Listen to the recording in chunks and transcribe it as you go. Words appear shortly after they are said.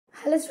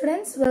Hello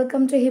students,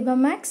 welcome to Hiba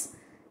Max.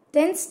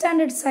 10th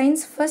standard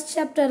science first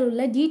chapter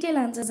ulla detail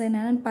answers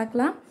enna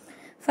paakalam.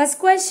 First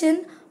question,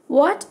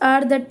 what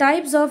are the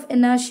types of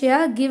inertia?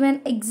 Give an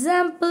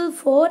example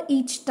for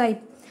each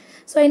type.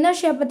 So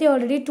inertia patti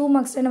already 2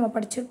 marks la nama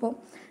padichirpom.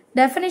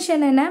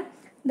 Definition enna?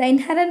 The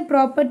inherent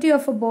property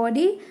of a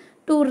body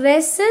to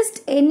resist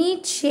any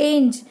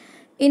change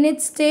in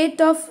its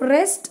state of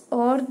rest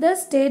or the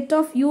state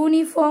of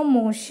uniform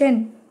motion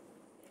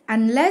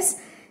unless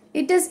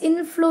it is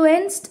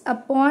influenced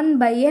upon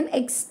by an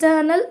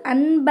external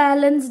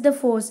unbalanced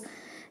force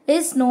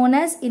is known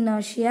as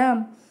inertia.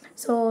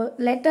 So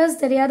letters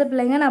தெரியாத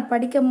பிள்ளைங்க நான்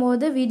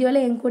படிக்கும்போது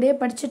வீடியோல என் கூடயே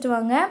படிச்சிட்டு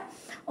வாங்க.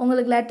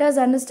 உங்களுக்கு letters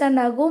understand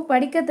ஆகும்.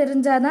 படிக்க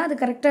தெரிஞ்சாதான் அது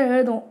கரெக்ட்டா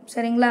எழுதும்.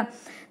 சரிங்களா?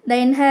 The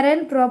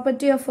inherent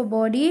property of a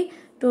body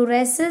to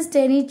resist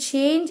any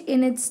change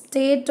in its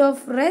state of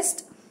rest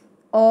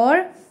or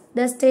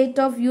the state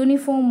of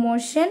uniform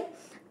motion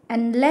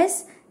unless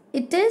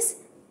it is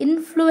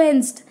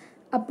influenced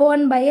upon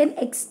by an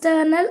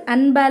external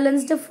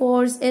unbalanced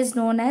force is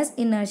known as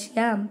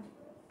inertia.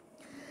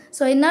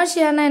 So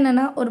inertia na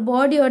enna or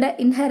body oda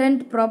inherent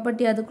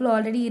property adukku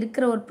already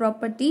irukra or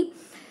property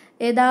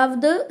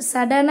edavadhu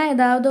sudden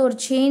edavadhu or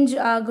change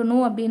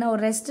aganum அப்படினா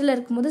ஒரு ரெஸ்ட்ல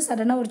இருக்கும்போது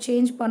சடனா ஒரு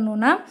change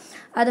பண்ணனும்னா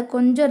அத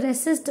கொஞ்சம்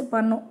resist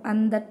பண்ணும்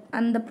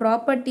அந்த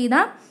ப்ராப்பர்ட்டி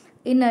தான்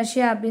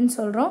inertia அப்படினு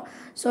சொல்றோம்.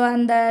 சோ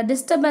அந்த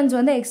டிஸ்டர்பன்ஸ்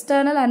வந்து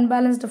எக்ஸ்டர்னல்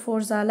அன்பேலன்ஸ்டு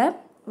ஃபோர்ஸால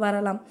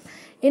வரலாம்.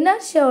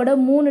 Inertia oda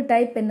 3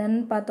 type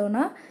என்னன்னு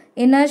பார்த்தோம்னா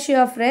inertia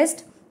of rest,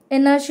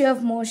 inertia of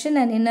motion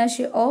and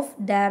inertia of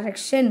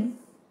direction.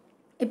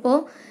 இப்போ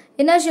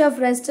inertia of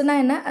rest னா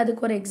என்ன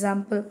அதுக்கு ஒரு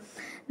example.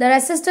 The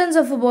resistance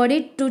of a body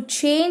to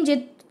change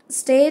its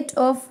state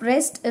of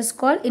rest is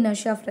called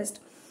inertia of rest.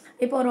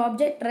 இப்போ ஒரு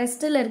object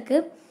ரெஸ்ட்ல இருக்கு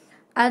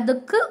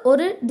அதுக்கு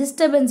ஒரு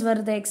டிஸ்டர்பன்ஸ்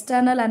வருது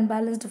எக்ஸ்டர்னல்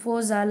அன்பேலன்ஸ்டு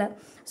ஃபோர்ஸால.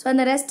 சோ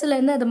அந்த ரெஸ்ட்ல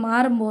இருந்து அது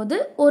மாறும்போது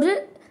ஒரு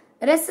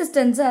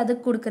ரெசிஸ்டன்ஸ் அது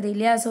கொடுக்குது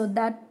இல்லையா. So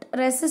that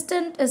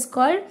resistant is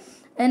called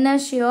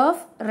inertia of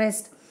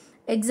rest.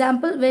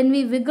 Example, when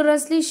we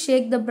vigorously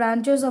shake the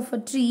branches of a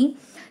tree,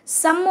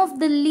 some of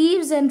the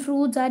leaves and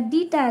fruits are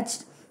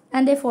detached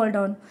and they fall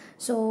down.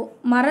 So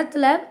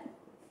மரத்துல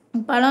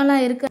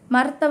பழம்லாம் இருக்கு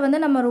மரத்தை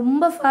வந்து நம்ம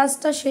ரொம்ப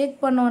ஃபாஸ்ட்டாக ஷேக்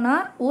பண்ணோன்னா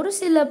ஒரு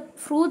சில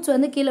ஃப்ரூட்ஸ்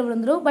வந்து கீழே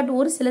விழுந்துடும் பட்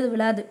ஒரு சிலது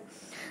விழாது.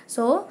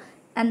 ஸோ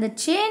அந்த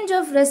சேஞ்ச்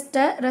ஆஃப்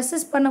ரெஸ்ட்டை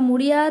ரெசிஸ்ட் பண்ண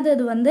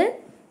முடியாதது வந்து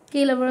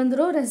கீழே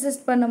விழுந்துடும்,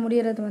 ரெசிஸ்ட் பண்ண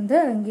முடியறது வந்து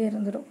அங்கே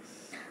இருந்துடும்.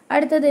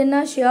 அடுத்தது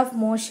inertia of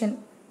motion.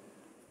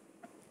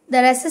 The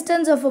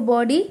resistance of a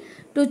body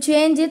to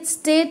change its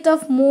state of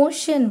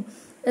motion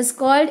is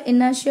called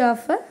inertia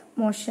of a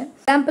motion.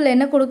 Example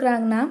என்ன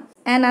கொடுக்குறாங்கன்னா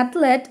an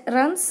athlete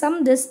runs some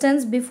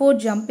distance before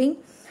jumping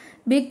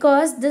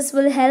because this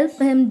will help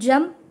him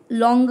jump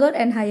longer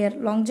and higher.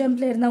 Long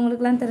jumpல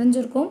இருந்தவங்களுக்குலாம்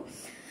தெரிஞ்சிருக்கும்.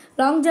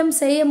 Long jump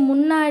செய்ய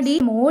முன்னாடி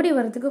ஓடி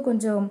வரதுக்கு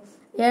கொஞ்சம்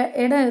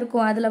இடம்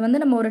இருக்கும். அதில் வந்து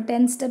நம்ம ஒரு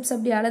 10 ஸ்டெப்ஸ்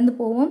அப்படி அளந்து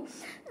போவோம்.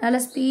 நல்லா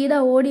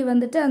ஸ்பீடாக ஓடி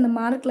வந்துட்டு அந்த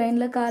மார்க்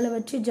லைனில் காலை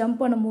வச்சு ஜம்ப்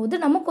பண்ணும்போது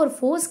நமக்கு ஒரு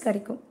ஃபோர்ஸ்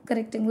கிடைக்கும்.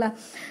 கரெக்டுங்களா?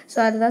 ஸோ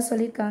அதுதான்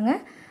சொல்லியிருக்காங்க.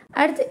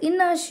 அடுத்து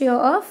inertia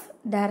of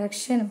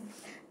direction.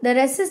 The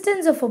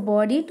resistance of a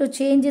body to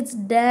change its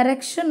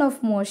direction of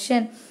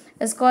motion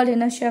is called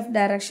inertia of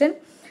direction.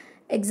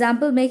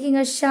 Example, making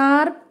a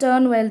sharp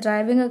turn while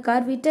driving a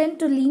car, we tend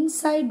to lean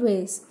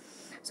sideways.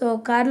 So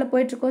காரில்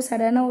போயிட்டுருக்கோம்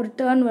சடனாக ஒரு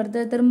turn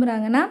வருது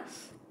திரும்புகிறாங்கன்னா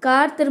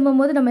car திரும்பும்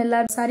போது நம்ம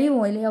எல்லாரும்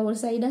சரிவோம் இல்லையா, ஒரு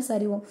சைடாக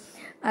சரிவோம்.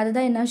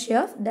 அதுதான் inertia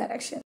of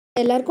direction.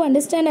 எல்லாருக்கும்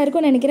அண்டர்ஸ்டாண்ட்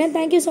ஆயிருக்கும்னு நினைக்கிறேன்.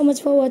 தேங்க்யூ ஸோ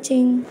மச் ஃபார்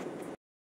வாட்சிங்.